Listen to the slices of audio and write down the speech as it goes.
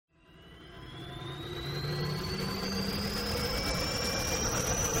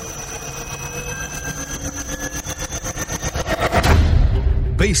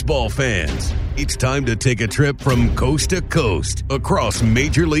baseball fans. It's time to take a trip from coast to coast across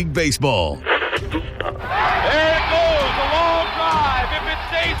Major League Baseball. There it goes, a long drive. If it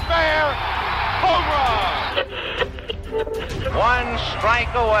stays fair, home run. One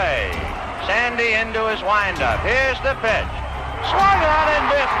strike away. Sandy into his windup. Here's the pitch. Swung on and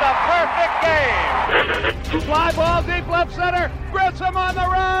missed a perfect game. Fly ball deep left center. Grissom on the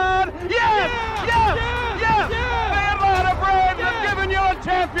run. Yes! The Atlanta Braves have given you a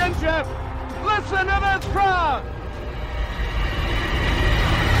championship. Listen to this crowd.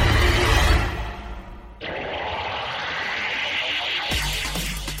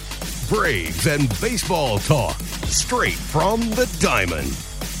 Braves and baseball talk straight from the diamond.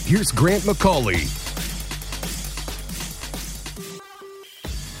 Here's Grant McCauley.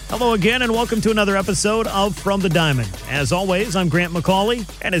 Hello again, and welcome to another episode of From the Diamond. As always, I'm Grant McCauley,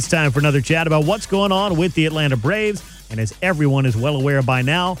 and it's time for another chat about what's going on with the Atlanta Braves. And as everyone is well aware by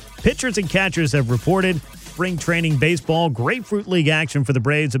now, pitchers and catchers have reported spring training baseball, Grapefruit League action for the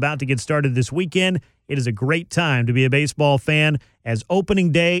Braves about to get started this weekend. It is a great time to be a baseball fan as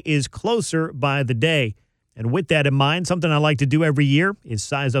opening day is closer by the day. And with that in mind, something I like to do every year is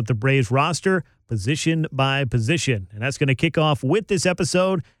size up the Braves roster position by position. And that's going to kick off with this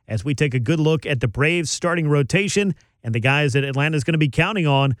episode as we take a good look at the Braves starting rotation and the guys that Atlanta is going to be counting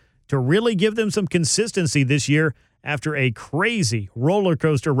on to really give them some consistency this year after a crazy roller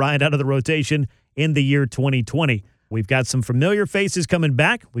coaster ride out of the rotation in the year 2020. We've got some familiar faces coming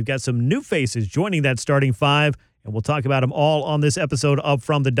back. We've got some new faces joining that starting five, and we'll talk about them all on this episode of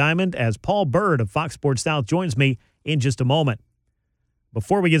From the Diamond as Paul Byrd of Fox Sports South joins me in just a moment.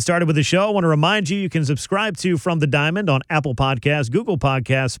 Before we get started with the show, I want to remind you can subscribe to From the Diamond on Apple Podcasts, Google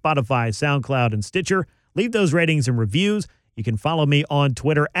Podcasts, Spotify, SoundCloud, and Stitcher. Leave those ratings and reviews. You can follow me on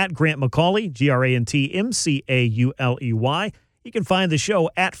Twitter at Grant McCauley, GrantMcauley. You can find the show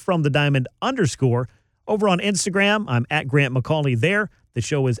at From the Diamond _. Over on Instagram, I'm at Grant McCauley there. The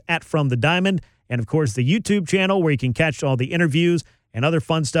show is at From the Diamond. And, of course, the YouTube channel where you can catch all the interviews and other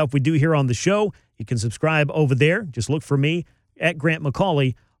fun stuff we do here on the show. You can subscribe over there. Just look for me at Grant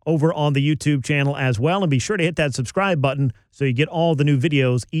McCauley over on the YouTube channel as well. And be sure to hit that subscribe button so you get all the new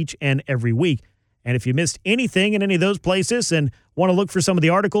videos each and every week. And if you missed anything in any of those places and want to look for some of the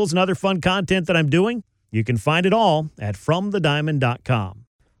articles and other fun content that I'm doing, you can find it all at FromTheDiamond.com.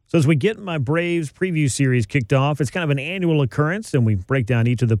 So as we get my Braves preview series kicked off, it's kind of an annual occurrence, and we break down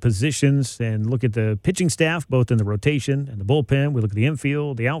each of the positions and look at the pitching staff, both in the rotation and the bullpen. We look at the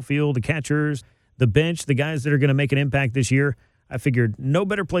infield, the outfield, the catchers, the bench, the guys that are going to make an impact this year. I figured no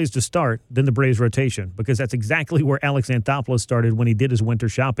better place to start than the Braves rotation because that's exactly where Alex Anthopoulos started when he did his winter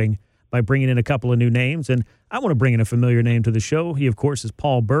shopping by bringing in a couple of new names. And I want to bring in a familiar name to the show. He, of course, is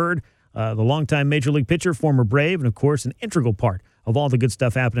Paul Byrd, the longtime Major League pitcher, former Brave, and, of course, an integral part of all the good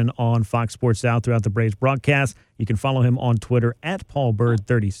stuff happening on Fox Sports South throughout the Braves broadcast. You can follow him on Twitter at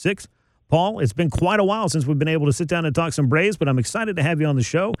PaulByrd36. Paul, it's been quite a while since we've been able to sit down and talk some Braves, but I'm excited to have you on the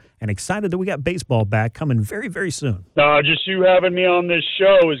show and excited that we got baseball back coming very, very soon. Just you having me on this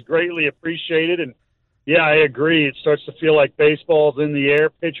show is greatly appreciated. And, yeah, I agree. It starts to feel like baseball's in the air,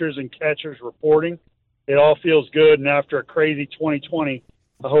 pitchers and catchers reporting. It all feels good. And after a crazy 2020,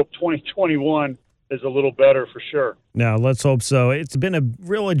 I hope 2021 is a little better for sure. Now, let's hope so. It's been a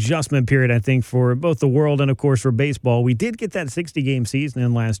real adjustment period, I think, for both the world and, of course, for baseball. We did get that 60-game season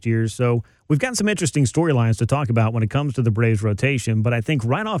in last year, so we've got some interesting storylines to talk about when it comes to the Braves rotation. But I think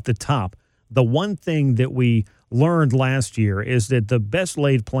right off the top, the one thing that we learned last year is that the best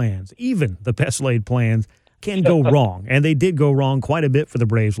laid plans, even the best laid plans, can go wrong. And they did go wrong quite a bit for the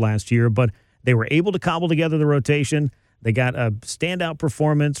Braves last year, but they were able to cobble together the rotation. They got a standout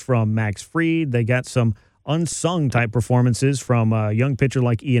performance from Max Fried. They got some unsung type performances from a young pitcher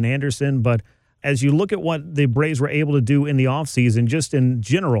like Ian Anderson. But as you look at what the Braves were able to do in the offseason, just in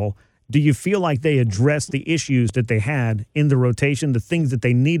general, do you feel like they addressed the issues that they had in the rotation, the things that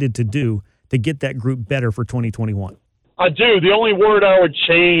they needed to do to get that group better for 2021? I do. The only word I would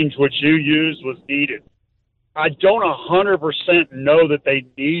change, which you used, was needed. I don't 100% know that they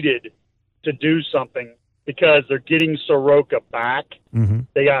needed to do something because they're getting Soroka back. Mm-hmm.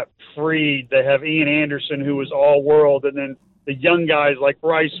 They got Fried. They have Ian Anderson, who was all-world, and then the young guys like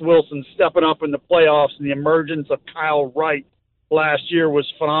Bryce Wilson stepping up in the playoffs, and the emergence of Kyle Wright last year was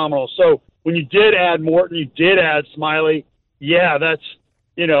phenomenal. So when you did add Morton, you did add Smiley, yeah, that's,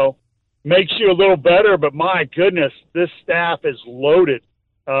 makes you a little better, but my goodness, this staff is loaded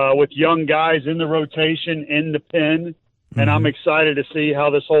with young guys in the rotation, in the pen, and I'm excited to see how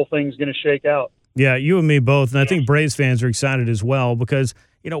this whole thing's going to shake out. Yeah, you and me both, and I think Braves fans are excited as well because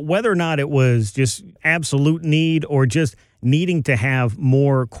whether or not it was just absolute need or just needing to have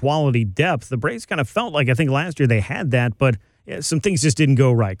more quality depth, the Braves kind of felt like, I think last year they had that, but some things just didn't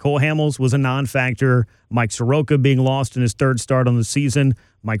go right. Cole Hamels was a non-factor. Mike Soroka being lost in his third start on the season.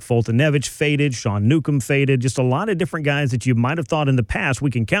 Mike Foltynewicz faded. Sean Newcomb faded. Just a lot of different guys that you might have thought in the past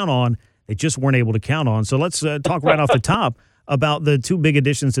we can count on, they just weren't able to count on. So let's talk right off the top about the two big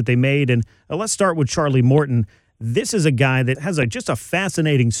additions that they made. And let's start with Charlie Morton. This is a guy that has just a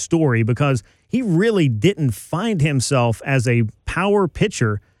fascinating story because he really didn't find himself as a power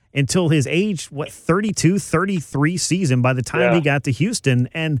pitcher until his age, 32, 33 season by the time he got to Houston.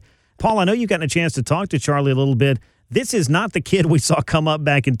 And, Paul, I know you've gotten a chance to talk to Charlie a little bit. This is not the kid we saw come up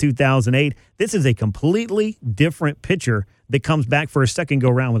back in 2008. This is a completely different pitcher that comes back for a second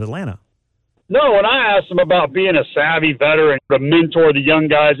go-round with Atlanta. No, and I asked him about being a savvy veteran, to mentor the young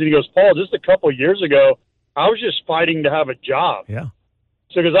guys, and he goes, Paul, just a couple of years ago, I was just fighting to have a job. Yeah.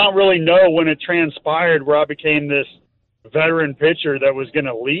 So because I don't really know when it transpired where I became this veteran pitcher that was going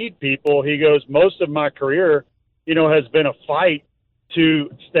to lead people. He goes, most of my career, has been a fight to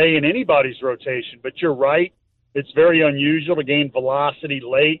stay in anybody's rotation. But you're right. It's very unusual to gain velocity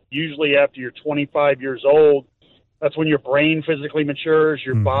late, usually after you're 25 years old. That's when your brain physically matures,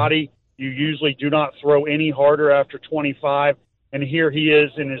 your body. You usually do not throw any harder after 25. And here he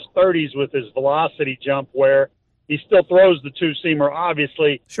is in his 30s with his velocity jump where he still throws the two-seamer,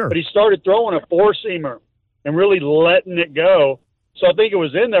 obviously. Sure. But he started throwing a four-seamer and really letting it go. So I think it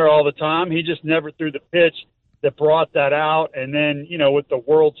was in there all the time. He just never threw the pitch that brought that out. And then, with the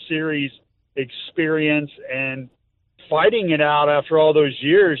World Series experience and fighting it out after all those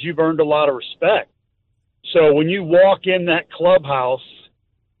years, you've earned a lot of respect. So when you walk in that clubhouse,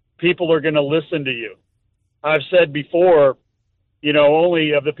 people are going to listen to you. I've said before,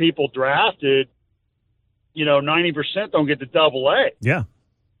 only of the people drafted, 90% don't get to Double-A. Yeah.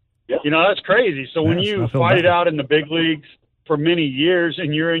 That's crazy. So when you fight it out in the big leagues for many years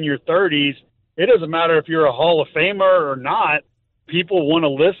and you're in your 30s, it doesn't matter if you're a Hall of Famer or not. People want to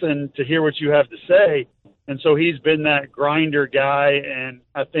listen to hear what you have to say. And so he's been that grinder guy. And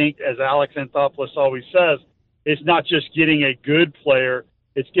I think, as Alex Anthopoulos always says, it's not just getting a good player,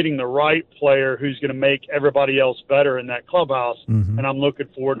 it's getting the right player who's going to make everybody else better in that clubhouse. And I'm looking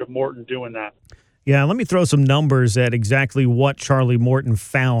forward to Morton doing that. Yeah, let me throw some numbers at exactly what Charlie Morton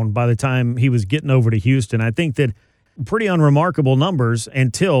found by the time he was getting over to Houston. I think that pretty unremarkable numbers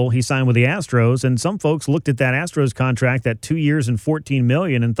until he signed with the Astros, and some folks looked at that Astros contract, that 2 years and $14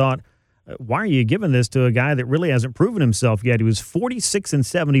 million, and thought, why are you giving this to a guy that really hasn't proven himself yet? He was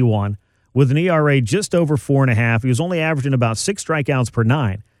 46-71 with an ERA just over 4.5. He was only averaging about 6 strikeouts per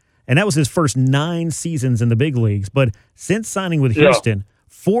 9, and that was his first 9 seasons in the big leagues. But since signing with Houston,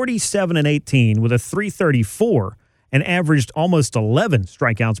 47-18 with a 334 and averaged almost 11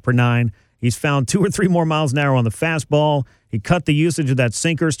 strikeouts per 9. He's found 2 or 3 more miles an hour on the fastball. He cut the usage of that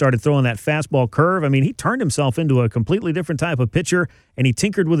sinker, started throwing that fastball curve. I mean, he turned himself into a completely different type of pitcher, and he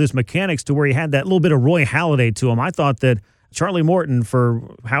tinkered with his mechanics to where he had that little bit of Roy Halladay to him. I thought that Charlie Morton, for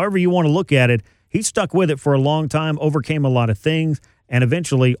however you want to look at it, he stuck with it for a long time, overcame a lot of things, and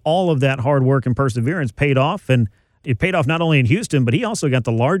eventually all of that hard work and perseverance paid off, and it paid off not only in Houston, but he also got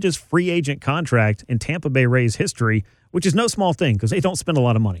the largest free agent contract in Tampa Bay Rays history, which is no small thing because they don't spend a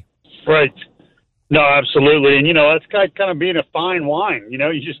lot of money. Right. No, absolutely. And, that's kind of being a fine wine. You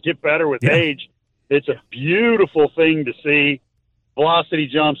just get better with age. It's a beautiful thing to see. Velocity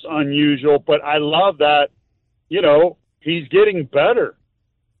jumps, unusual. But I love that, he's getting better.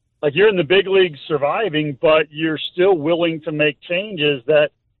 Like, you're in the big leagues surviving, but you're still willing to make changes that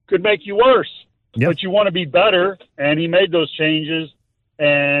could make you worse. Yep. But you want to be better, and he made those changes,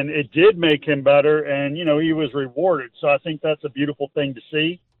 and it did make him better, and, he was rewarded. So I think that's a beautiful thing to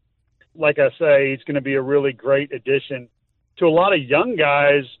see. Like I say, he's going to be a really great addition to a lot of young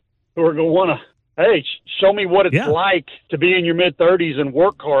guys who are going to want to, hey, show me what it's like to be in your mid-30s and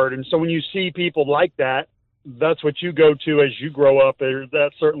work hard. And so when you see people like that, that's what you go to as you grow up.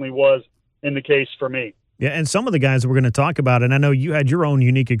 That certainly was in the case for me. Yeah, and some of the guys that we're going to talk about, and I know you had your own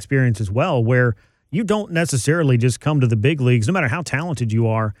unique experience as well, where you don't necessarily just come to the big leagues, no matter how talented you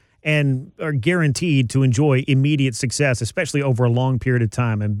are, and are guaranteed to enjoy immediate success, especially over a long period of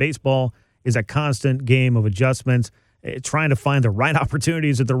time. And baseball is a constant game of adjustments, trying to find the right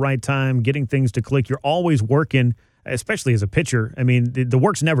opportunities at the right time, getting things to click. You're always working, especially as a pitcher. I mean, the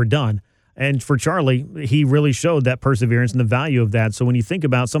work's never done. And for Charlie, he really showed that perseverance and the value of that. So when you think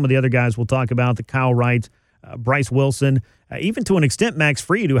about some of the other guys we'll talk about, the Kyle Wright, Bryce Wilson, even to an extent Max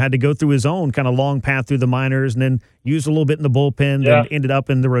Fried, who had to go through his own kind of long path through the minors and then used a little bit in the bullpen and ended up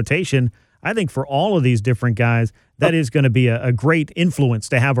in the rotation. I think for all of these different guys, that is going to be a great influence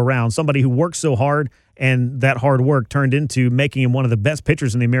to have around, somebody who works so hard, and that hard work turned into making him one of the best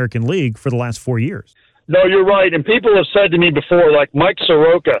pitchers in the American League for the last 4 years. No, you're right. And people have said to me before, like Mike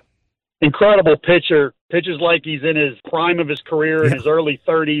Soroka, incredible pitcher, pitches like he's in his prime of his career, in his early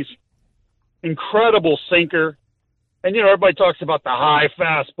 30s, incredible sinker. And, everybody talks about the high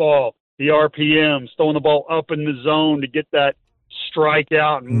fastball, the RPMs, throwing the ball up in the zone to get that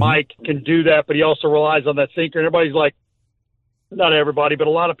strikeout. And Mike can do that, but he also relies on that sinker. And everybody's like, not everybody, but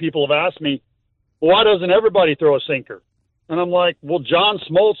a lot of people have asked me, why doesn't everybody throw a sinker? And I'm like, well, John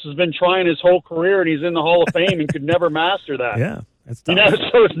Smoltz has been trying his whole career, and he's in the Hall of Fame and could never master that. Yeah, that's tough.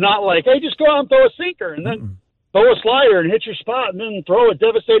 So it's not like, hey, just go out and throw a sinker and then throw a slider and hit your spot and then throw a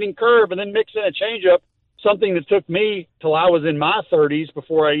devastating curve and then mix in a changeup, something that took me till I was in my 30s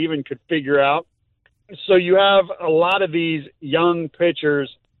before I even could figure out. So you have a lot of these young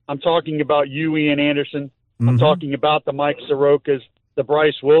pitchers. I'm talking about you, Ian Anderson. I'm talking about the Mike Sorokas, the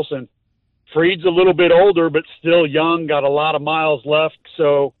Bryce Wilson. Fried's a little bit older, but still young, got a lot of miles left.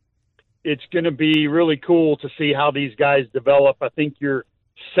 So it's going to be really cool to see how these guys develop. I think you're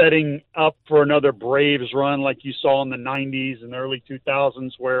setting up for another Braves run like you saw in the 90s and early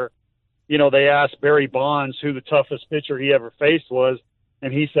 2000s where, they asked Barry Bonds who the toughest pitcher he ever faced was,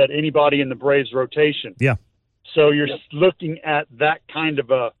 and he said anybody in the Braves rotation. Yeah. So you're looking at that kind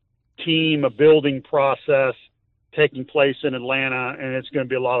of a team, a building process taking place in Atlanta, and it's going to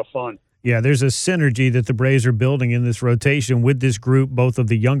be a lot of fun. Yeah, there's a synergy that the Braves are building in this rotation with this group, both of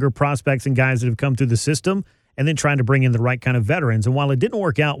the younger prospects and guys that have come through the system, and then trying to bring in the right kind of veterans. And while it didn't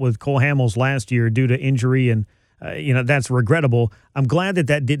work out with Cole Hamels last year due to injury, and that's regrettable, I'm glad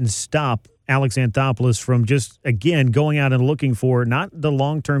that didn't stop Alex Anthopoulos from just, again, going out and looking for not the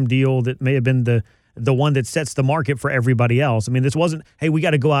long-term deal that may have been the one that sets the market for everybody else. I mean, this wasn't, hey, we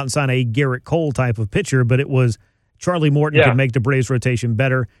got to go out and sign a Garrett Cole type of pitcher, but it was Charlie Morton could make the Braves rotation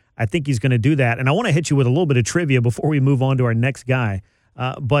better. I think he's going to do that. And I want to hit you with a little bit of trivia before we move on to our next guy.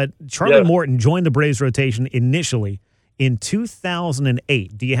 But Charlie Morton joined the Braves rotation initially in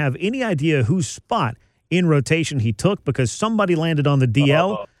 2008. Do you have any idea whose spot in rotation he took? Because somebody landed on the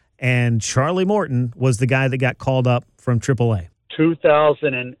DL, and Charlie Morton was the guy that got called up from AAA.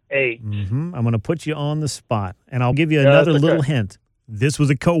 2008. I'm going to put you on the spot, and I'll give you another little hint. This was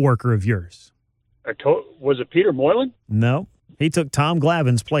a coworker of yours. Was it Peter Moylan? No. He took Tom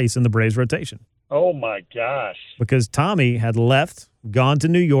Glavine's place in the Braves rotation. Oh, my gosh. Because Tommy had left, gone to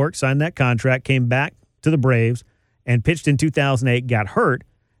New York, signed that contract, came back to the Braves, and pitched in 2008, got hurt.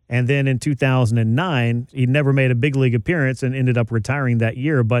 And then in 2009, he never made a big league appearance and ended up retiring that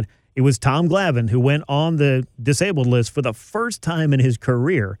year. But it was Tom Glavine who went on the disabled list for the first time in his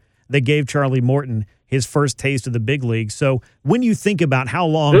career that gave Charlie Morton his first taste of the big league. So when you think about how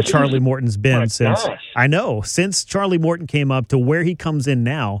long Charlie Morton's been since Charlie Morton came up to where he comes in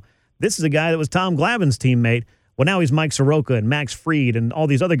now, this is a guy that was Tom Glavine's teammate. Well, now he's Mike Soroka and Max Fried and all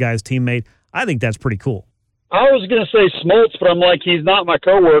these other guys' teammate. I think that's pretty cool. I was going to say Smoltz, but I'm like, he's not my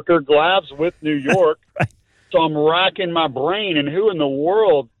coworker. Glav's with New York. Right. So I'm racking my brain, and who in the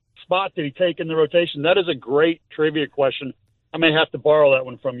world spot did he take in the rotation? That is a great trivia question. I may have to borrow that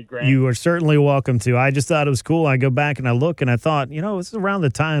one from you, Grant. You are certainly welcome to. I just thought it was cool. I go back and I look, and I thought, this is around the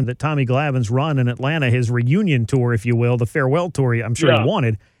time that Tommy Glavine's run in Atlanta, his reunion tour, if you will, the farewell tour I'm sure he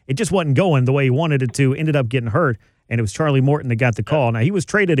wanted. It just wasn't going the way he wanted it to, ended up getting hurt, and it was Charlie Morton that got the call. Now, he was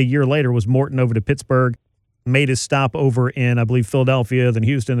traded a year later, was Morton over to Pittsburgh, made his stop over in, I believe, Philadelphia, then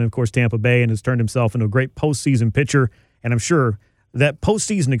Houston, and, of course, Tampa Bay, and has turned himself into a great postseason pitcher. And I'm sure that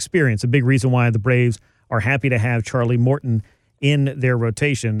postseason experience, a big reason why the Braves are happy to have Charlie Morton in their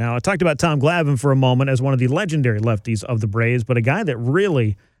rotation. Now, I talked about Tom Glavine for a moment as one of the legendary lefties of the Braves, but a guy that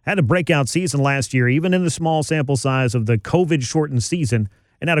really had a breakout season last year, even in the small sample size of the COVID-shortened season,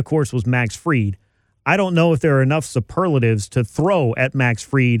 and that, of course, was Max Fried. I don't know if there are enough superlatives to throw at Max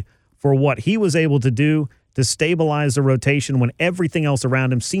Fried for what he was able to do to stabilize the rotation when everything else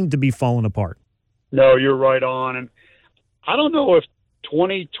around him seemed to be falling apart. No, you're right on. And I don't know if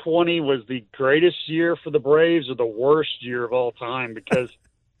 2020 was the greatest year for the Braves or the worst year of all time because,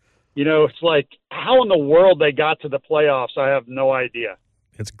 it's like how in the world they got to the playoffs, I have no idea.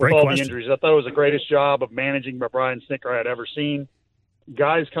 It's a great with all question. The injuries. I thought it was the greatest job of managing by Brian Snitker I had ever seen.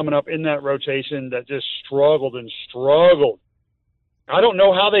 Guys coming up in that rotation that just struggled. I don't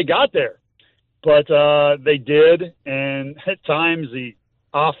know how they got there, but they did. And at times the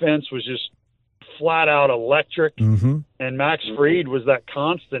offense was just flat out electric. Mm-hmm. And Max Fried was that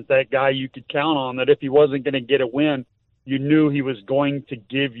constant, that guy you could count on, that if he wasn't going to get a win, you knew he was going to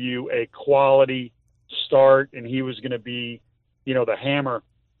give you a quality start and he was going to be, the hammer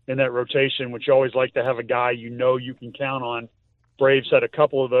in that rotation, which you always like to have a guy you know you can count on. Braves had a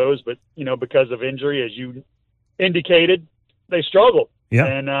couple of those, but, because of injury, as you indicated, they struggled. Yeah.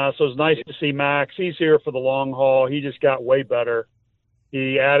 And so it's nice to see Max. He's here for the long haul. He just got way better.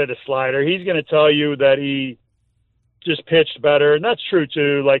 He added a slider. He's going to tell you that he just pitched better, and that's true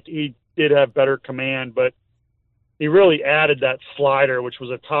too. Like, he did have better command, but he really added that slider, which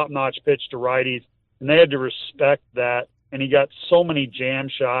was a top-notch pitch to righties, and they had to respect that. And he got so many jam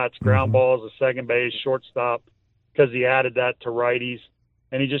shots, ground balls to second base, shortstop, because he added that to righties,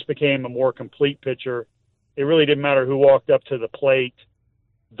 and he just became a more complete pitcher. It really didn't matter who walked up to the plate.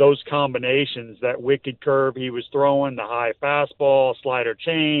 Those combinations, that wicked curve he was throwing, the high fastball, slider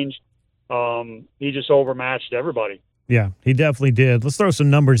change, he just overmatched everybody. Yeah, he definitely did. Let's throw some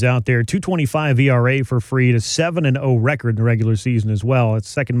numbers out there. 2.25 ERA for Fried, a 7-0 record in the regular season as well. It's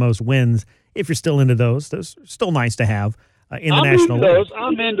second most wins. If you're still into those, those are still nice to have in the National League.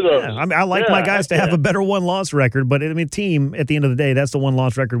 I'm into those. Yeah, I like my guys to have a better one-loss record, but team, at the end of the day, that's the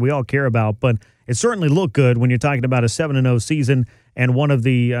one-loss record we all care about. But it certainly looked good when you're talking about a 7-0 season and one of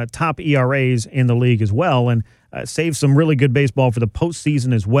the top ERAs in the league as well, and saved some really good baseball for the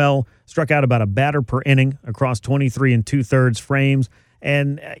postseason as well. Struck out about a batter per inning across 23 2/3 frames.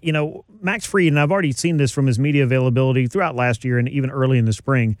 And, Max Fried, and I've already seen this from his media availability throughout last year and even early in the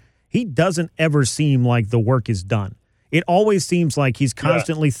spring, he doesn't ever seem like the work is done. It always seems like he's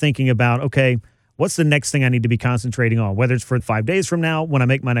constantly thinking about, okay, what's the next thing I need to be concentrating on, whether it's for 5 days from now when I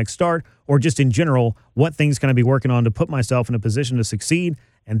make my next start, or just in general, what things can I be working on to put myself in a position to succeed.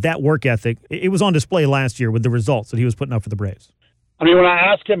 And that work ethic, it was on display last year with the results that he was putting up for the Braves. I mean, when I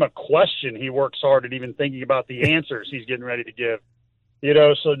ask him a question, he works hard at even thinking about the answers he's getting ready to give.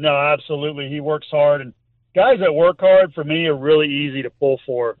 So no, absolutely, he works hard. And guys that work hard, for me, are really easy to pull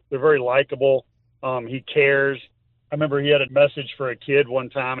for. They're very likable. He cares. I remember he had a message for a kid one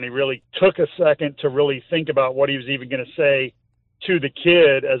time, and he really took a second to really think about what he was even going to say to the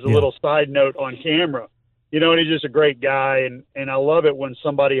kid as a little side note on camera. And he's just a great guy, and I love it when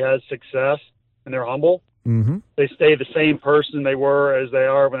somebody has success and they're humble. Mm-hmm. They stay the same person they were as they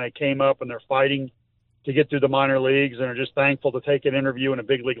are when they came up, and they're fighting to get through the minor leagues and are just thankful to take an interview in a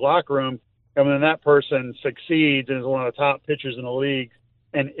big league locker room. And when that person succeeds and is one of the top pitchers in the league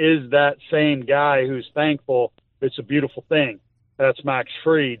and is that same guy who's thankful, it's a beautiful thing. That's Max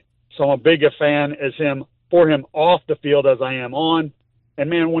Fried. So I'm a big a fan for him off the field as I am on. And,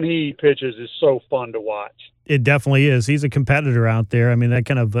 man, when he pitches, it's so fun to watch. It definitely is. He's a competitor out there. I mean, that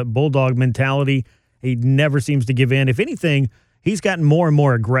kind of bulldog mentality, he never seems to give in. If anything, he's gotten more and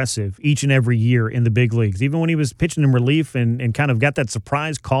more aggressive each and every year in the big leagues. Even when he was pitching in relief and kind of got that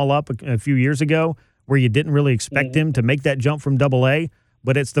surprise call up a few years ago where you didn't really expect him to make that jump from Double-A.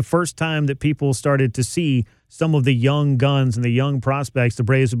 But it's the first time that people started to see some of the young guns and the young prospects the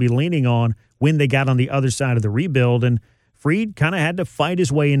Braves would be leaning on when they got on the other side of the rebuild. And Fried kind of had to fight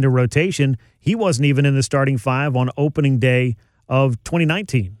his way into rotation. He wasn't even in the starting five on opening day of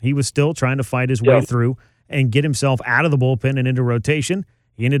 2019. He was still trying to fight his way through and get himself out of the bullpen and into rotation.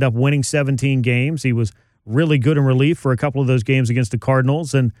 He ended up winning 17 games. He was really good in relief for a couple of those games against the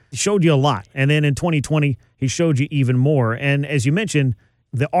Cardinals and showed you a lot. And then in 2020, he showed you even more. And as you mentioned,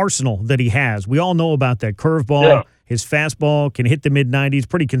 the arsenal that he has. We all know about that curveball. His fastball can hit the mid-90s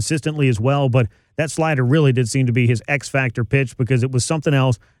pretty consistently as well, but that slider really did seem to be his X-factor pitch because it was something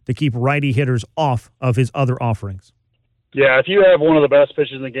else to keep righty hitters off of his other offerings. Yeah, if you have one of the best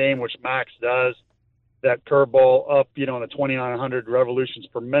pitches in the game, which Max does, that curveball up, in the 2,900 revolutions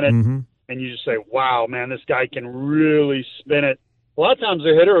per minute, and you just say, wow, man, this guy can really spin it. A lot of times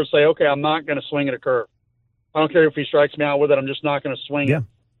the hitter will say, okay, I'm not going to swing at a curve. I don't care if he strikes me out with it. I'm just not going to swing it.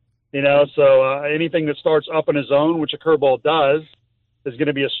 So anything that starts up in his zone, which a curveball does, is going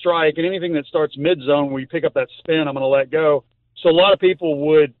to be a strike. And anything that starts mid-zone where you pick up that spin, I'm going to let go. So a lot of people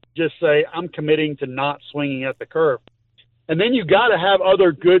would just say, I'm committing to not swinging at the curve. And then you got to have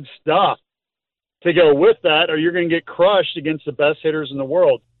other good stuff to go with that, or you're going to get crushed against the best hitters in the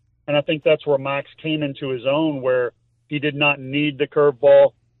world. And I think that's where Max came into his own, where he did not need the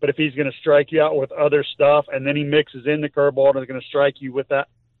curveball. But if he's going to strike you out with other stuff and then he mixes in the curveball and is going to strike you with that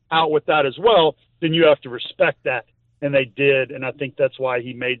out with that as well, then you have to respect that. And they did. And I think that's why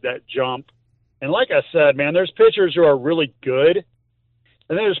he made that jump. And like I said, man, there's pitchers who are really good.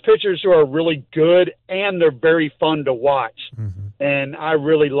 And then there's pitchers who are really good and they're very fun to watch. And I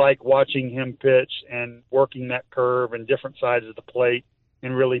really like watching him pitch and working that curve and different sides of the plate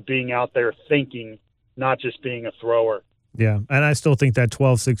and really being out there thinking, not just being a thrower. Yeah, and I still think that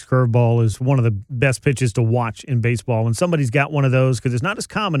 12-6 curveball is one of the best pitches to watch in baseball. When somebody's got one of those, because it's not as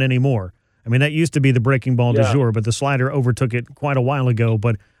common anymore. I mean, that used to be the breaking ball du jour, but the slider overtook it quite a while ago.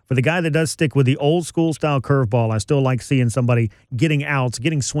 But for the guy that does stick with the old school style curveball, I still like seeing somebody getting outs,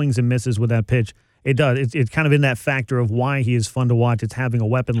 getting swings and misses with that pitch. It does. It's kind of in that factor of why he is fun to watch. It's having a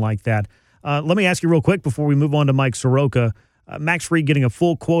weapon like that. Let me ask you real quick before we move on to Mike Soroka. Max Fried getting a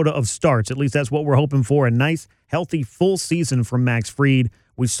full quota of starts. At least that's what we're hoping for. A nice, healthy, full season from Max Fried.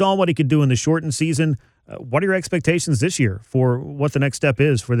 We saw what he could do in the shortened season. What are your expectations this year for what the next step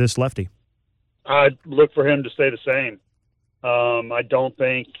is for this lefty? I'd look for him to stay the same. I don't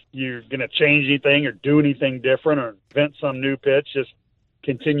think you're going to change anything or do anything different or invent some new pitch. Just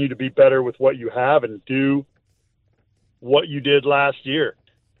continue to be better with what you have and do what you did last year.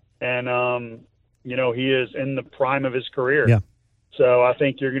 And, he is in the prime of his career. Yeah. So I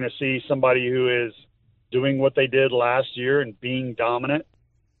think you're going to see somebody who is doing what they did last year and being dominant.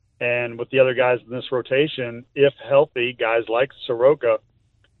 And with the other guys in this rotation, if healthy, guys like Soroka,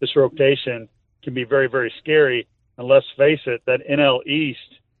 this rotation can be very, very scary. And let's face it, that NL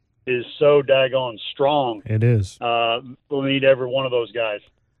East is so daggone strong. It is. We'll need every one of those guys.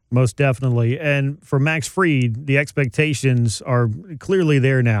 Most definitely. And for Max Fried, the expectations are clearly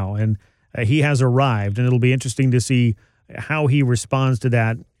there now, and he has arrived. And it'll be interesting to see how he responds to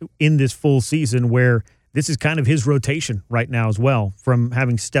that in this full season, where this is kind of his rotation right now as well, from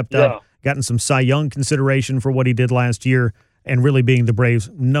having stepped up, gotten some Cy Young consideration for what he did last year, and really being the Braves'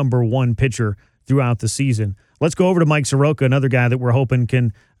 #1 pitcher throughout the season. Let's go over to Mike Soroka, another guy that we're hoping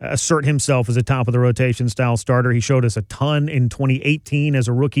can assert himself as a top-of-the-rotation style starter. He showed us a ton in 2018 as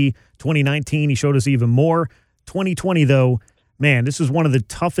a rookie. 2019, he showed us even more. 2020, though, man, this was one of the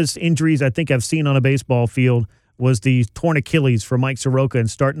toughest injuries I think I've seen on a baseball field, was the torn Achilles for Mike Soroka in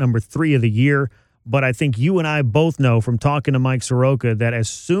start number 3 of the year. But I think you and I both know from talking to Mike Soroka that as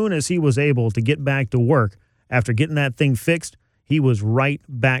soon as he was able to get back to work after getting that thing fixed, he was right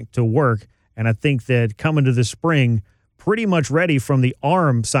back to work. And I think that coming to the spring, pretty much ready from the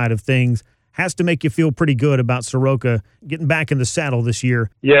arm side of things, has to make you feel pretty good about Soroka getting back in the saddle this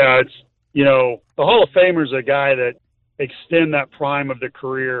year. Yeah, it's, the Hall of Famer's a guy that extend that prime of their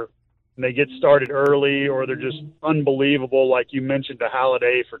career and they get started early, or they're just unbelievable, like you mentioned to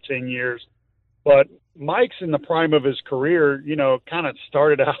Halladay for 10 years. But Mike's in the prime of his career, kind of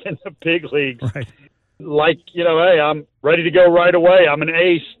started out in the big leagues. Right. Like, hey, I'm ready to go right away. I'm an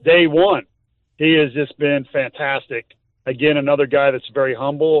ace day one. He has just been fantastic. Again, another guy that's very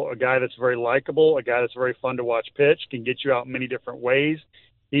humble, a guy that's very likable, a guy that's very fun to watch pitch, can get you out in many different ways.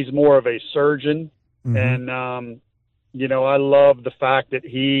 He's more of a surgeon. Mm-hmm. And, I love the fact that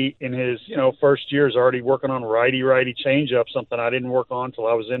he, in his, first year, is already working on righty changeup, something I didn't work on until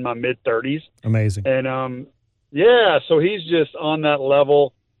I was in my mid-30s. Amazing. And, so he's just on that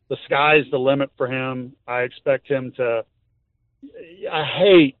level. The sky's the limit for him. I expect him to – I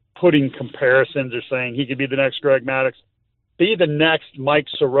hate putting comparisons or saying he could be the next Greg Maddux. Be the next Mike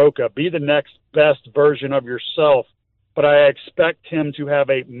Soroka. Be the next best version of yourself. But I expect him to have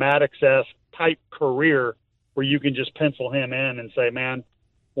a Maddux-esque type career where you can just pencil him in and say, man,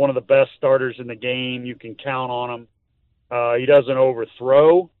 one of the best starters in the game. You can count on him. He doesn't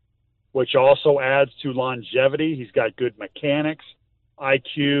overthrow, which also adds to longevity. He's got good mechanics,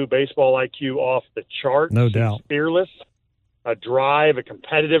 IQ, baseball IQ off the chart. No doubt. He's fearless, a drive, a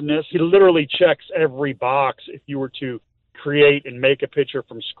competitiveness. He literally checks every box. If you were to create and make a pitcher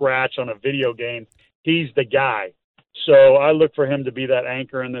from scratch on a video game, he's the guy. So I look for him to be that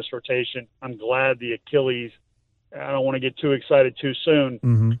anchor in this rotation. I'm glad the Achilles, I don't want to get too excited too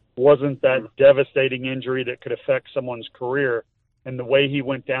soon, wasn't that devastating injury that could affect someone's career. And the way he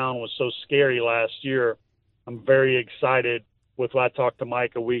went down was so scary last year. I'm very excited with what I talked to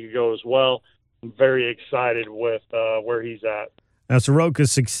Mike a week ago as well. I'm very excited with where he's at. Now,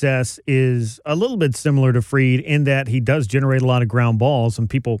 Soroka's success is a little bit similar to Fried in that he does generate a lot of ground balls, and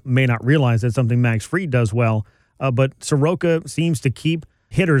people may not realize that's something Max Fried does well. But Soroka seems to keep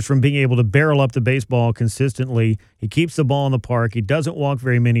hitters from being able to barrel up the baseball consistently. He keeps the ball in the park. He doesn't walk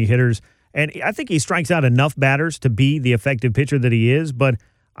very many hitters. And I think he strikes out enough batters to be the effective pitcher that he is, but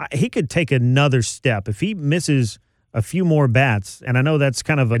he could take another step. If he misses a few more bats, and I know that's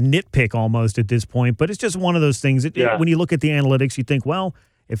kind of a nitpick almost at this point, but it's just one of those things. When you look at the analytics, you think, well,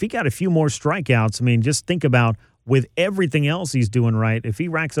 if he got a few more strikeouts, just think about with everything else he's doing right, if he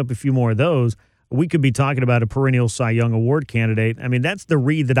racks up a few more of those, we could be talking about a perennial Cy Young Award candidate. That's the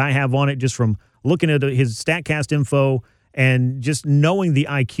read that I have on it just from looking at his StatCast info and just knowing the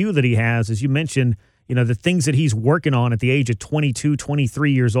IQ that he has. As you mentioned, the things that he's working on at the age of 22,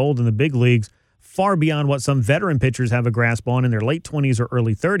 23 years old in the big leagues, far beyond what some veteran pitchers have a grasp on in their late 20s or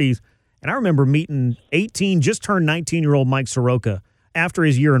early 30s. And I remember meeting just turned 19-year-old Mike Soroka after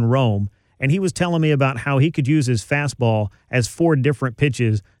his year in Rome, And he was telling me about how he could use his fastball as 4 different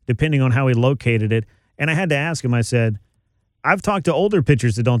pitches depending on how he located it. And I had to ask him, I said, I've talked to older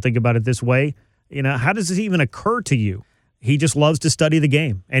pitchers that don't think about it this way. How does this even occur to you? He just loves to study the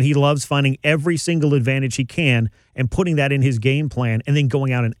game, and he loves finding every single advantage he can and putting that in his game plan and then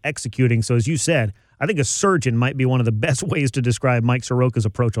going out and executing. So as you said, I think a surgeon might be one of the best ways to describe Mike Soroka's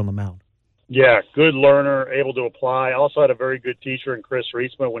approach on the mound. Yeah, good learner, able to apply. Also had a very good teacher in Chris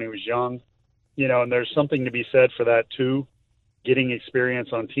Reisma when he was young. And there's something to be said for that too, getting experience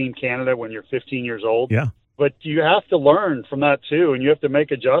on Team Canada when you're 15 years old. Yeah. But you have to learn from that too, and you have to make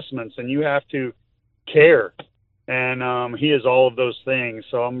adjustments, and you have to care. And he is all of those things.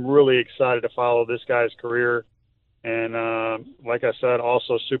 So I'm really excited to follow this guy's career. And like I said,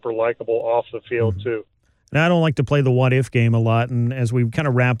 also super likable off the field too. Now, I don't like to play the what-if game a lot, and as we kind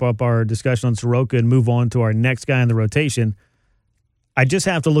of wrap up our discussion on Soroka and move on to our next guy in the rotation, I just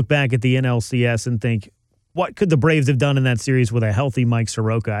have to look back at the NLCS and think, what could the Braves have done in that series with a healthy Mike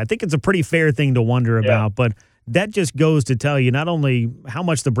Soroka? I think it's a pretty fair thing to wonder about, but that just goes to tell you not only how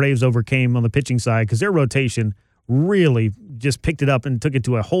much the Braves overcame on the pitching side, because their rotation really just picked it up and took it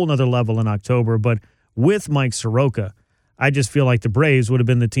to a whole nother level in October, but with Mike Soroka, I just feel like the Braves would have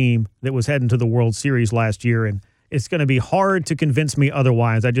been the team that was heading to the World Series last year, and it's going to be hard to convince me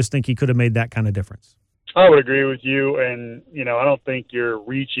otherwise. I just think he could have made that kind of difference. I would agree with you, and, I don't think you're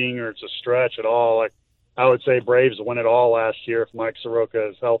reaching or it's a stretch at all. Like, I would say Braves win it all last year if Mike Soroka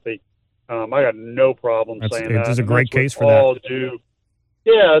is healthy. I got no problem saying that. There's a great case for that.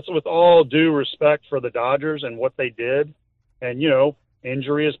 It's with all due respect for the Dodgers and what they did. And,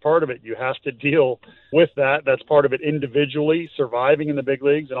 injury is part of it. You have to deal with that. That's part of it individually, surviving in the big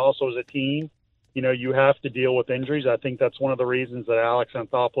leagues, and also as a team. You have to deal with injuries. I think that's one of the reasons that Alex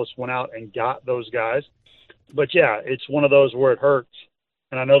Anthopoulos went out and got those guys. But, it's one of those where it hurts.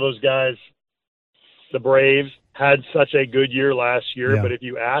 And I know those guys, the Braves, had such a good year last year, but if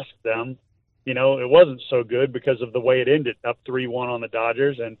you ask them, it wasn't so good because of the way it ended, up 3-1 on the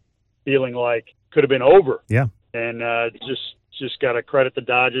Dodgers and feeling like could have been over. Yeah. And just got to credit the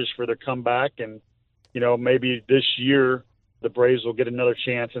Dodgers for their comeback. And, maybe this year the Braves will get another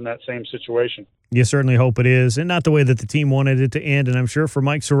chance in that same situation. You certainly hope it is, and not the way that the team wanted it to end. And I'm sure for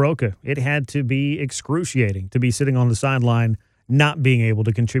Mike Soroka, it had to be excruciating to be sitting on the sideline, not being able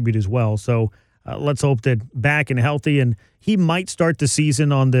to contribute as well. So let's hope that back and healthy, and he might start the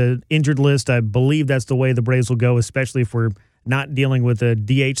season on the injured list. I believe that's the way the Braves will go, especially if we're not dealing with a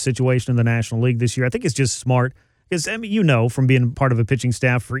DH situation in the National League this year. I think it's just smart because, from being part of a pitching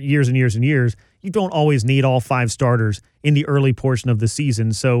staff for years and years and years, you don't always need all 5 starters in the early portion of the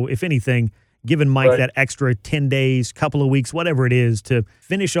season. So if anything, giving Mike that extra 10 days, couple of weeks, whatever it is, to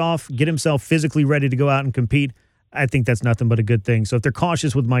finish off, get himself physically ready to go out and compete, I think that's nothing but a good thing. So if they're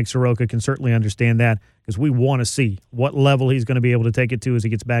cautious with Mike Soroka, can certainly understand that because we want to see what level he's going to be able to take it to as he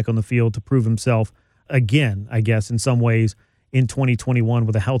gets back on the field to prove himself again, I guess, in some ways in 2021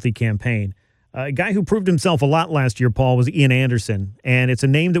 with a healthy campaign. A guy who proved himself a lot last year, Paul, was Ian Anderson, and it's a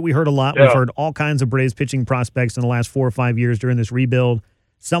name that we heard a lot. Yeah. We've heard all kinds of Braves pitching prospects in the last 4 or 5 years during this rebuild.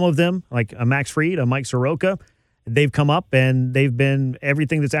 Some of them, like a Max Fried, a Mike Soroka, they've come up and they've been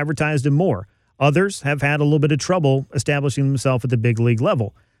everything that's advertised and more. Others have had a little bit of trouble establishing themselves at the big league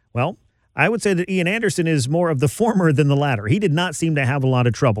level. Well, I would say that Ian Anderson is more of the former than the latter. He did not seem to have a lot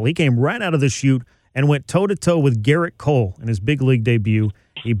of trouble. He came right out of the chute and went toe-to-toe with Garrett Cole in his big league debut.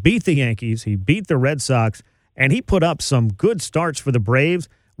 He beat the Yankees, he beat the Red Sox, and he put up some good starts for the Braves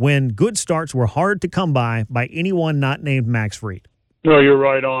when good starts were hard to come by anyone not named Max Fried. No, you're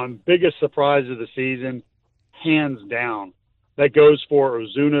right on. Biggest surprise of the season, hands down. That goes for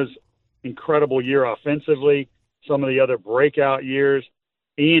Ozuna's incredible year offensively, some of the other breakout years.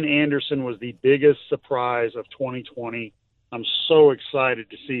 Ian Anderson was the biggest surprise of 2020. I'm so excited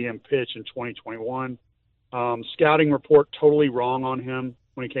to see him pitch in 2021. Scouting report totally wrong on him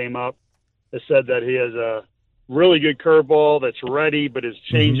when he came up. It said that he has a really good curveball that's ready, but his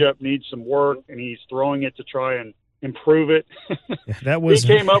changeup needs some work, and he's throwing it to try and improve it. He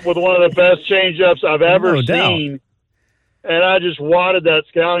came up with one of the best changeups I've ever seen. And I just wadded that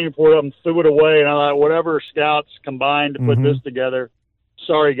scouting report up and threw it away. And I thought, whatever scouts combined to put this together,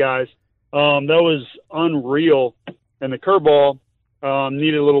 sorry, guys. That was unreal. And the curveball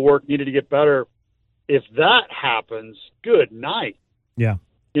needed a little work, needed to get better. If that happens, good night. Yeah.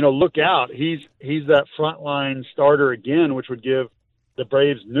 Look out. He's that frontline starter again, which would give the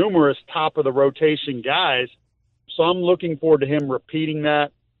Braves numerous top-of-the-rotation guys. So I'm looking forward to him repeating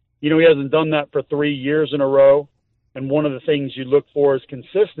that. He hasn't done that for 3 years in a row. And one of the things you look for is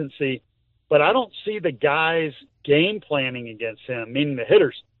consistency. But I don't see the guys game planning against him, meaning the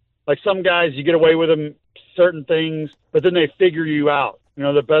hitters. like some guys, you get away with them certain things, but then they figure you out. You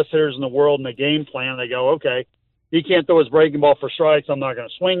know, the best hitters in the world in the game plan, they go, okay, he can't throw his breaking ball for strikes. I'm not going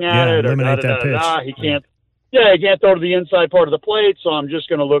to swing at it. Or eliminate that pitch. He can't. Yeah, he can't throw to the inside part of the plate, so I'm just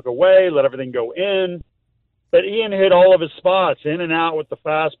going to look away, let everything go in. But Ian hit all of his spots, in and out with the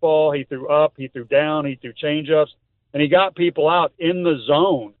fastball. He threw up, he threw down, he threw changeups, and he got people out in the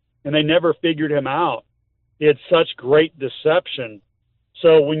zone, and they never figured him out. He had such great deception.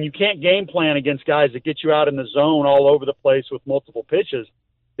 So when you can't game plan against guys that get you out in the zone all over the place with multiple pitches,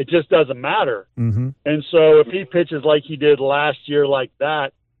 it just doesn't matter. Mm-hmm. And so if he pitches like he did last year like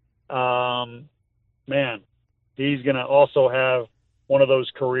that, man, he's going to also have one of those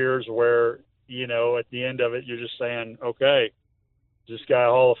careers where, you know, at the end of it, you're just saying, okay, this guy a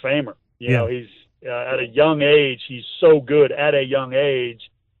Hall of Famer. You know, he's at a young age, he's so good at a young age.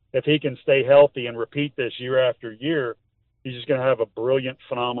 If he can stay healthy and repeat this year after year, he's just going to have a brilliant,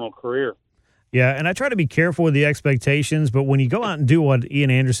 phenomenal career. Yeah, and I try to be careful with the expectations, but when you go out and do what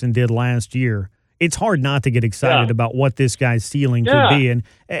Ian Anderson did last year, it's hard not to get excited about what this guy's ceiling could be.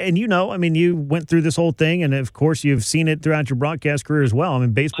 And you know, I mean, you went through this whole thing, and of course you've seen it throughout your broadcast career as well. I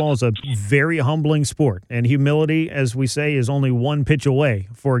mean, baseball is a very humbling sport, and humility, as we say, is only one pitch away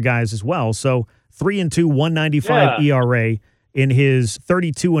for guys as well. So 3-2, 195 ERA in his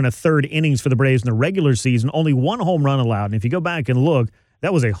 32 1/3 innings for the Braves in the regular season, only one home run allowed. And if you go back and look,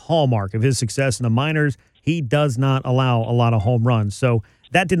 that was a hallmark of his success in the minors. He does not allow a lot of home runs. So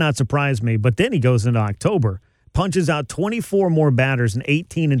that did not surprise me. But then he goes into October, punches out 24 more batters in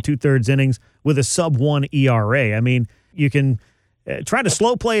 18 2/3 innings with a sub-1 ERA. I mean, you can try to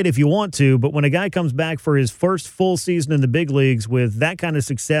slow play it if you want to, but when a guy comes back for his first full season in the big leagues with that kind of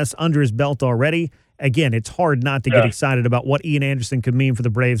success under his belt already, again, it's hard not to get excited about what Ian Anderson could mean for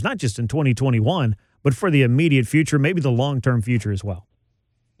the Braves, not just in 2021, but for the immediate future, maybe the long-term future as well.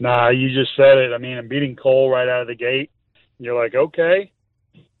 Nah, you just said it. I mean, I'm beating Cole right out of the gate. You're like, okay,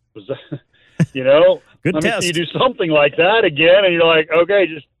 was that, you know, good let test. me see you do something like that again. And you're like, okay,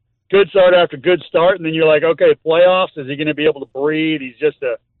 just good start after good start. And then you're like, okay, playoffs, is he going to be able to breathe? He's just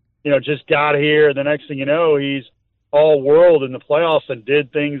just got here. And the next thing you know, he's all world in the playoffs and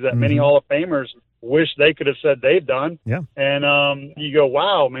did things that many Hall of Famers wish they could have said they've done. Yeah. And you go,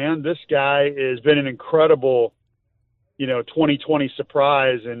 wow, man, this guy has been an incredible 2020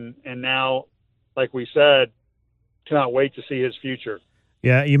 surprise, and now, like we said, cannot wait to see his future.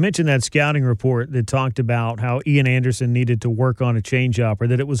 Yeah, you mentioned that scouting report that talked about how Ian Anderson needed to work on a changeup, or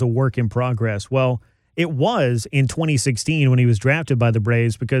that it was a work in progress. Well, it was in 2016 when he was drafted by the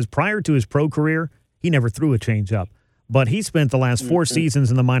Braves, because prior to his pro career, he never threw a changeup. But he spent the last 4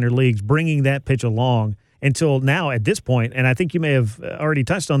 seasons in the minor leagues bringing that pitch along until now at this point, and I think you may have already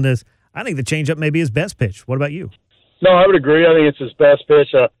touched on this, I think the changeup may be his best pitch. What about you? No, I would agree. I think it's his best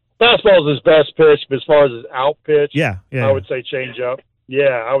pitch. Fastball is his best pitch, but as far as his out pitch, I would say changeup.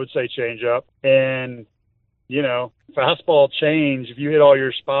 Yeah, I would say changeup. And, fastball change, if you hit all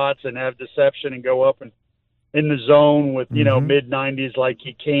your spots and have deception and go up and in the zone with, mid-90s like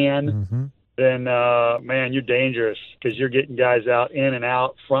he can, then, man, you're dangerous, because you're getting guys out in and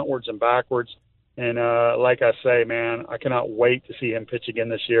out, frontwards and backwards. And like I say, man, I cannot wait to see him pitch again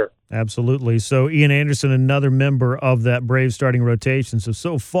this year. Absolutely. So Ian Anderson, another member of that Braves starting rotation.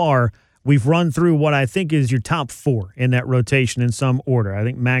 So far, we've run through what I think is your top 4 in that rotation in some order. I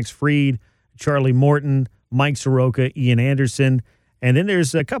think Max Fried, Charlie Morton, Mike Soroka, Ian Anderson. And then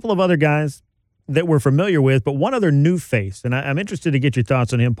there's a couple of other guys that we're familiar with, but one other new face. And I'm interested to get your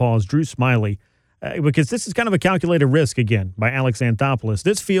thoughts on him, Paul, is Drew Smyly, because this is kind of a calculated risk again by Alex Anthopoulos.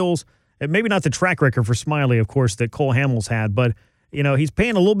 This feels... maybe not the track record for Smyly, of course, that Cole Hamels had, but, he's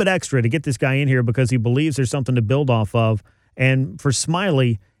paying a little bit extra to get this guy in here because he believes there's something to build off of. And for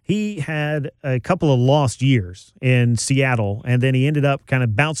Smyly, he had a couple of lost years in Seattle, and then he ended up kind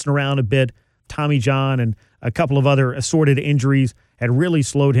of bouncing around a bit. Tommy John and a couple of other assorted injuries had really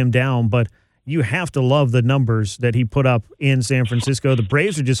slowed him down, but you have to love the numbers that he put up in San Francisco. The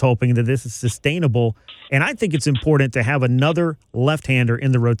Braves are just hoping that this is sustainable, and I think it's important to have another left-hander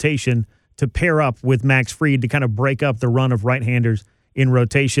in the rotation to pair up with Max Fried to kind of break up the run of right-handers in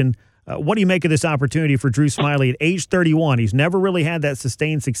rotation. What do you make of this opportunity for Drew Smyly at age 31? He's never really had that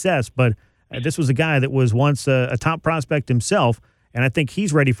sustained success, but this was a guy that was once a top prospect himself, and I think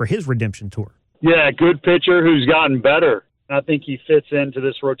he's ready for his redemption tour. Yeah, good pitcher who's gotten better. I think he fits into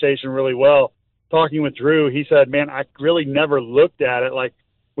this rotation really well. Talking with Drew, he said, man, I really never looked at it. Like,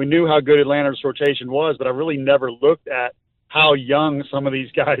 we knew how good Atlanta's rotation was, but I really never looked at how young some of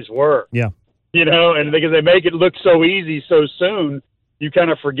these guys were. Yeah. And because they make it look so easy so soon, you kind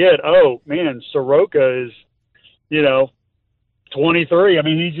of forget, oh, man, Soroka is, 23. I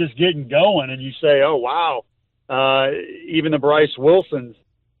mean, he's just getting going, and you say, oh, wow. Even the Bryce Wilsons,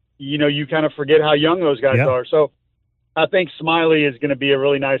 you kind of forget how young those guys are. So I think Smiley is going to be a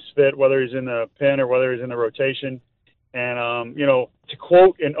really nice fit, whether he's in the pen or whether he's in the rotation. And, to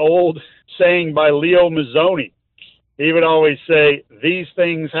quote an old saying by Leo Mazzoni, he would always say, these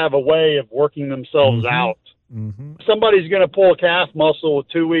things have a way of working themselves out. Mm-hmm. Somebody's going to pull a calf muscle with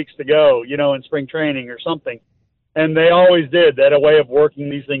 2 weeks to go, in spring training or something. And they always did. They had a way of working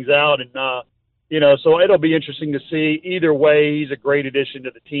these things out. And, so it'll be interesting to see. Either way, he's a great addition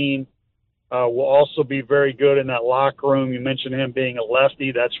to the team. Will also be very good in that locker room. You mentioned him being a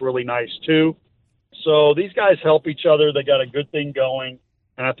lefty. That's really nice, too. So these guys help each other. They got a good thing going.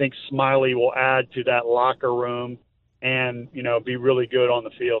 And I think Smiley will add to that locker room and, be really good on the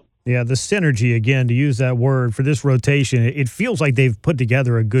field. Yeah, the synergy, again, to use that word for this rotation, it feels like they've put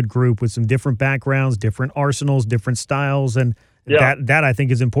together a good group with some different backgrounds, different arsenals, different styles, and that I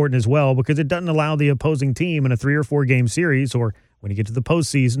think is important as well because it doesn't allow the opposing team in a 3 or 4 game series or when you get to the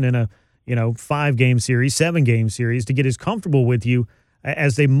postseason in a 5-game series, 7-game series to get as comfortable with you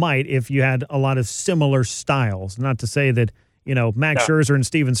as they might if you had a lot of similar styles. Not to say that Max Scherzer and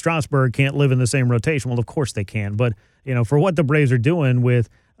Steven Strasburg can't live in the same rotation. Well, of course they can, but for what the Braves are doing with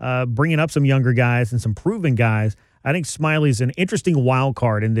bringing up some younger guys and some proven guys, I think Smiley's an interesting wild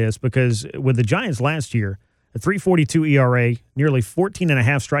card in this because with the Giants last year, a 3.42 ERA, nearly 14.5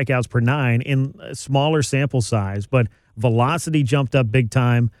 strikeouts per 9 in a smaller sample size, but velocity jumped up big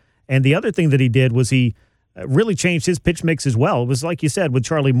time. And the other thing that he did was he really changed his pitch mix as well. It was like you said with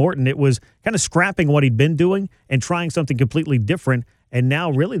Charlie Morton, it was kind of scrapping what he'd been doing and trying something completely different. And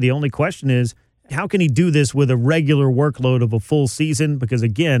now really the only question is, how can he do this with a regular workload of a full season? Because,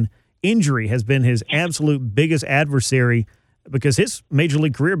 again, injury has been his absolute biggest adversary because his major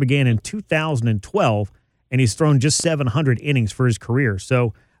league career began in 2012, and he's thrown just 700 innings for his career.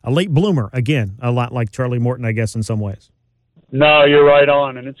 So a late bloomer, again, a lot like Charlie Morton, I guess, in some ways. No, you're right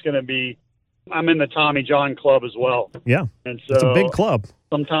on, and it's going to be – I'm in the Tommy John club as well. Yeah, and so it's a big club.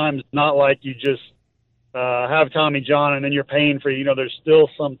 Sometimes not like you just have Tommy John and then you're paying for there's still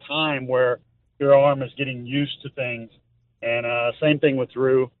some time where – your arm is getting used to things. And same thing with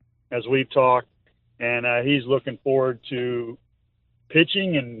Drew, as we've talked. And he's looking forward to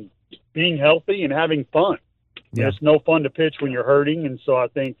pitching and being healthy and having fun. Yeah. It's no fun to pitch when you're hurting. And so I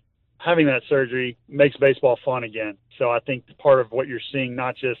think having that surgery makes baseball fun again. So I think part of what you're seeing,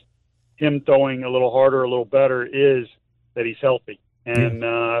 not just him throwing a little harder, a little better, is that he's healthy. And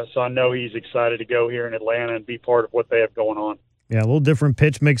so I know he's excited to go here in Atlanta and be part of what they have going on. Yeah, a little different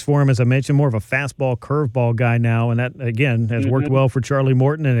pitch mix for him. As I mentioned, more of a fastball, curveball guy now. And that, again, has worked well for Charlie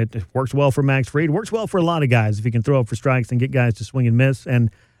Morton, and it works well for Max Fried. Works well for a lot of guys if he can throw up for strikes and get guys to swing and miss.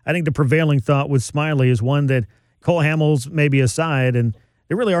 And I think the prevailing thought with Smiley is one that Cole Hamels may be aside, and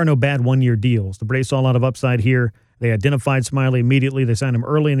there really are no bad one-year deals. The Braves saw a lot of upside here. They identified Smiley immediately. They signed him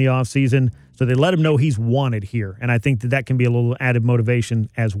early in the offseason, so they let him know he's wanted here. And I think that can be a little added motivation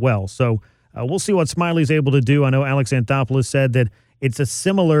as well. So we'll see what Smiley's able to do. I know Alex Anthopoulos said that it's a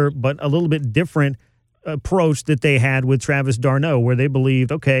similar but a little bit different approach that they had with Travis d'Arnaud, where they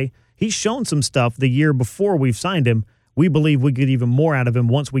believed, okay, he's shown some stuff the year before we've signed him. We believe we get even more out of him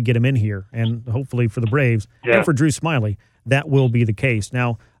once we get him in here. And hopefully for the Braves and for Drew Smiley, that will be the case.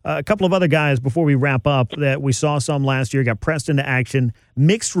 Now, a couple of other guys before we wrap up that we saw some last year, got pressed into action.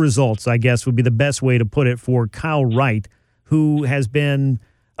 Mixed results, I guess, would be the best way to put it for Kyle Wright, who has been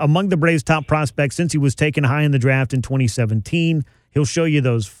among the Braves' top prospects since he was taken high in the draft in 2017. He'll show you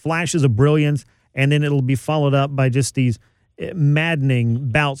those flashes of brilliance, and then it'll be followed up by just these maddening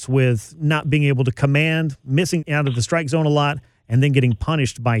bouts with not being able to command, missing out of the strike zone a lot, and then getting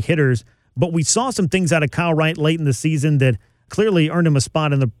punished by hitters. But we saw some things out of Kyle Wright late in the season that clearly earned him a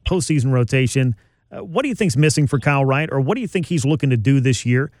spot in the postseason rotation. What do you think's missing for Kyle Wright, or what do you think he's looking to do this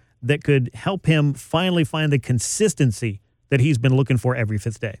year that could help him finally find the consistency that he's been looking for every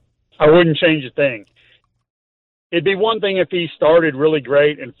fifth day? I wouldn't change a thing. It'd be one thing if he started really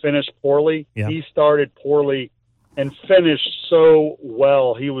great and finished poorly. Yeah. He started poorly and finished so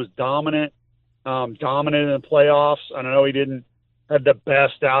well. He was dominant in the playoffs. I know he didn't have the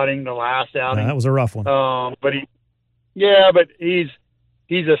best outing, the last outing. That was a rough one. But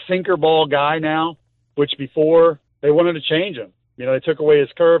he's a sinker ball guy now, which before they wanted to change him. They took away his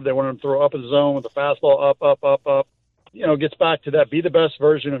curve. They wanted him to throw up in the zone with the fastball up. Gets back to that, be the best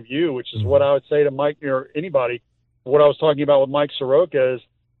version of you, which is what I would say to Mike or anybody. What I was talking about with Mike Soroka is,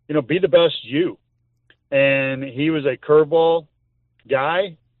 be the best you. And he was a curveball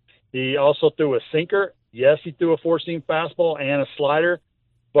guy. He also threw a sinker. Yes, he threw a four-seam fastball and a slider.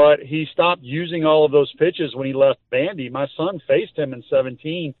 but he stopped using all of those pitches when he left Vandy. My son faced him in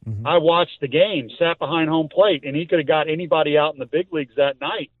 17. Mm-hmm. I watched the game, sat behind home plate, and he could have got anybody out in the big leagues that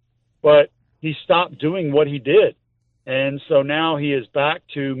night. But he stopped doing what he did. And so now he is back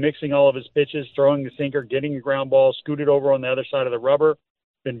to mixing all of his pitches, throwing the sinker, getting a ground ball, scooted over on the other side of the rubber.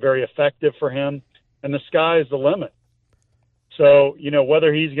 Been very effective for him. And the sky is the limit. So, you know,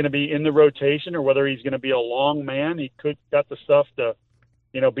 whether he's going to be in the rotation or whether he's going to be a long man, he could got the stuff to,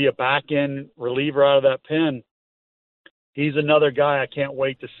 you know, be a back-end reliever out of that pen. He's another guy I can't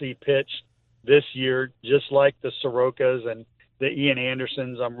wait to see pitch this year, just like the Sorokas and the Ian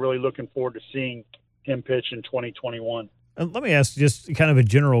Andersons. I'm really looking forward to seeing him pitch in 2021. Let me ask just kind of a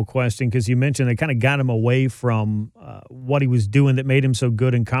general question, because you mentioned it kind of got him away from what he was doing that made him so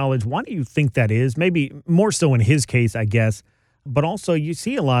good in college. Why do you think that is? Maybe more so in his case, I guess. But also you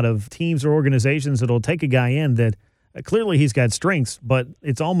see a lot of teams or organizations that will take a guy in that clearly he's got strengths, but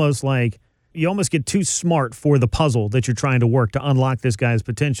it's almost like you almost get too smart for the puzzle that you're trying to work to unlock this guy's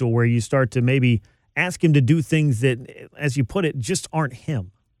potential, where you start to maybe ask him to do things that, as you put it, just aren't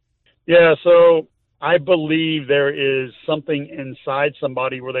him. Yeah, so I believe there is something inside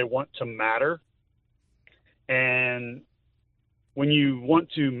somebody where they want to matter. And when you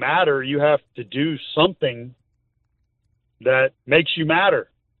want to matter, you have to do something that makes you matter.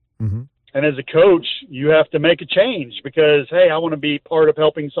 Mm-hmm. And as a coach, you have to make a change because, hey, I want to be part of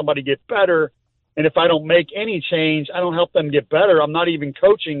helping somebody get better. And if I don't make any change, I don't help them get better. I'm not even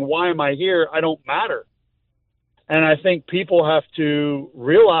coaching. Why am I here? I don't matter. And I think people have to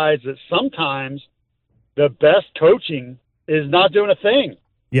realize that sometimes the best coaching is not doing a thing.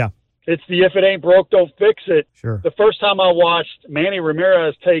 Yeah. It's the if it ain't broke, don't fix it. Sure. The first time I watched Manny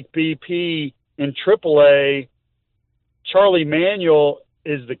Ramirez take BP in AAA, Charlie Manuel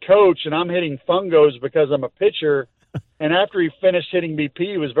is the coach, and I'm hitting fungos because I'm a pitcher. And after he finished hitting BP,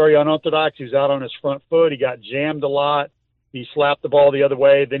 he was very unorthodox. He was out on his front foot. He got jammed a lot. He slapped the ball the other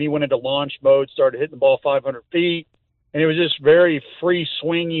way. Then he went into launch mode, started hitting the ball 500 feet. And it was just very free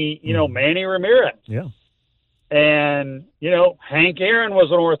swingy, you know, Manny Ramirez. Yeah. And, you know, Hank Aaron was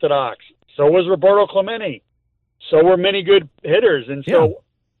unorthodox. So was Roberto Clemente. So were many good hitters. And so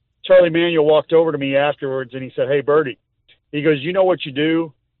Charlie Manuel walked over to me afterwards and he said, "Hey, Bertie," he goes, "You know what you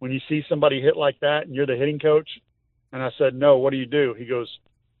do when you see somebody hit like that and you're the hitting coach?" And I said, "No, what do you do?" He goes,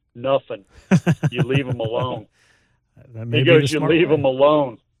 "Nothing. You leave them alone." He goes, "You leave them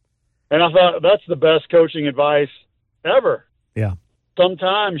alone." And I thought, that's the best coaching advice ever. Yeah.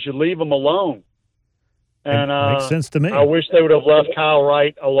 Sometimes you leave them alone. And makes sense to me. I wish they would have left Kyle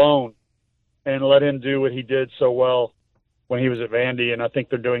Wright alone and let him do what he did so well when he was at Vandy. And I think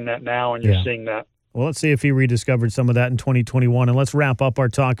they're doing that now, and you're seeing that. Well, let's see if he rediscovered some of that in 2021. And let's wrap up our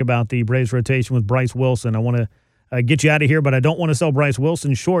talk about the Braves rotation with Bryce Wilson. I want to get you out of here, but I don't want to sell Bryce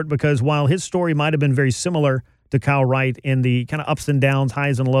Wilson short, because while his story might have been very similar to Kyle Wright in the kind of ups and downs,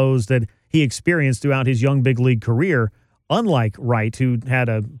 highs and lows that he experienced throughout his young big league career, unlike Wright, who had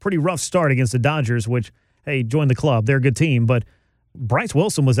a pretty rough start against the Dodgers, which, hey, join the club. They're a good team. But Bryce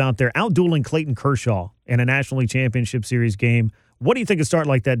Wilson was out there out-dueling Clayton Kershaw in a National League Championship Series game. What do you think a start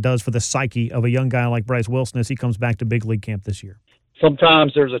like that does for the psyche of a young guy like Bryce Wilson as he comes back to big league camp this year?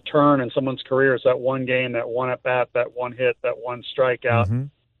 Sometimes there's a turn in someone's career. It's that one game, that one at-bat, that one hit, that one strikeout,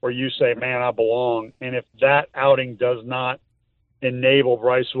 where you say, man, I belong. And if that outing does not enable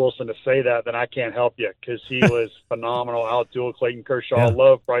Bryce Wilson to say that, then I can't help you, because he was phenomenal. Out-duel Clayton Kershaw. Yeah.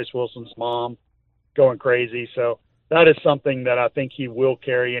 Love Bryce Wilson's mom, going crazy. So that is something that I think he will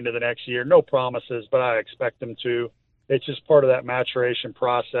carry into the next year. No promises, but I expect him to. It's just part of that maturation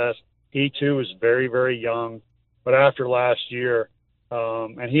process. He, too, is very, very young. But after last year,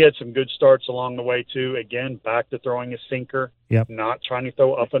 and he had some good starts along the way, too. Again, back to throwing a sinker, not trying to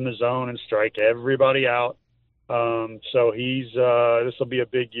throw up in the zone and strike everybody out. So this will be a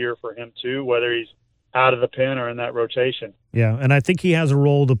big year for him, too, whether he's out of the pen or in that rotation. Yeah, and I think he has a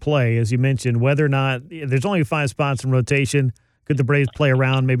role to play, as you mentioned, whether or not there's only 5 spots in rotation. Could the Braves play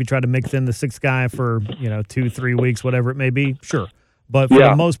around, maybe try to mix in the 6th guy for, 2-3 weeks, whatever it may be? Sure. But for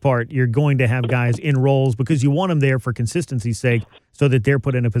the most part, you're going to have guys in roles because you want them there for consistency's sake so that they're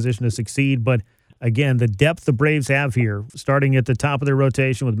put in a position to succeed. But again, the depth the Braves have here, starting at the top of their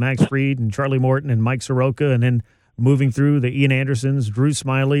rotation with Max Fried and Charlie Morton and Mike Soroka, and then moving through the Ian Andersons, Drew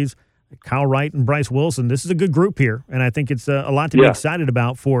Smileys, Kyle Wright, and Bryce Wilson. This is a good group here, and I think it's a lot to be excited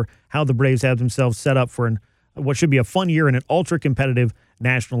about for how the Braves have themselves set up for what should be a fun year in an ultra-competitive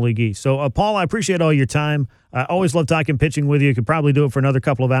National League East. So, Paul, I appreciate all your time. I always love talking pitching with you. Could probably do it for another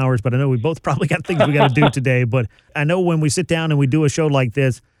couple of hours, but I know we both probably got things we got to do today. But I know when we sit down and we do a show like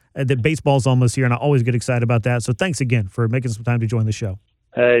this, that baseball's almost here, and I always get excited about that. So thanks again for making some time to join the show.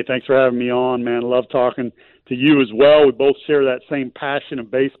 Hey, thanks for having me on, man. Love talking to you as well. We both share that same passion of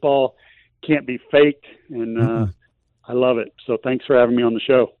baseball. Can't be faked, and I love it. So thanks for having me on the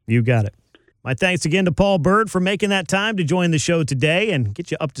show. You got it. My thanks again to Paul Byrd for making that time to join the show today and get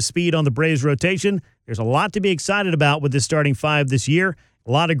you up to speed on the Braves rotation. There's a lot to be excited about with this starting five this year.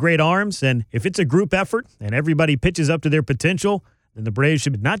 A lot of great arms, and if it's a group effort and everybody pitches up to their potential, then the Braves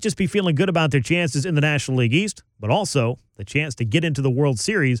should not just be feeling good about their chances in the National League East, but also the chance to get into the World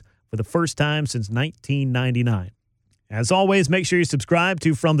Series for the first time since 1999. As always, make sure you subscribe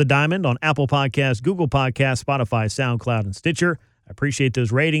to From the Diamond on Apple Podcasts, Google Podcasts, Spotify, SoundCloud, and Stitcher. I appreciate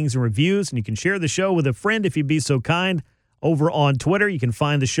those ratings and reviews, and you can share the show with a friend if you'd be so kind. Over on Twitter, you can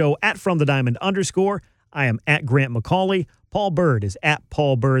find the show at @FromTheDiamond_. I am at Grant McCauley. Paul Byrd is at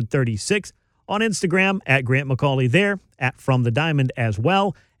PaulByrd36. On Instagram, at Grant McCauley there, at From the Diamond as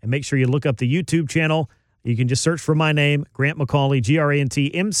well. And make sure you look up the YouTube channel. You can just search for my name, Grant McCauley,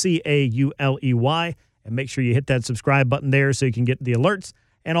 GrantMcauley, and make sure you hit that subscribe button there so you can get the alerts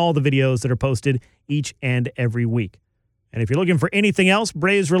and all the videos that are posted each and every week. And if you're looking for anything else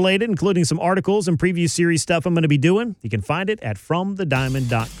Braves related, including some articles and preview series stuff I'm going to be doing, you can find it at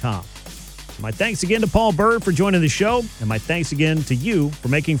FromTheDiamond.com. My thanks again to Paul Byrd for joining the show, and my thanks again to you for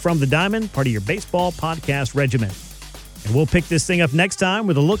making From the Diamond part of your baseball podcast regimen. And we'll pick this thing up next time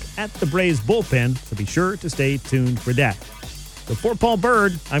with a look at the Braves bullpen, so be sure to stay tuned for that. So for Paul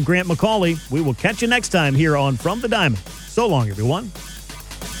Byrd, I'm Grant McCauley. We will catch you next time here on From the Diamond. So long, everyone.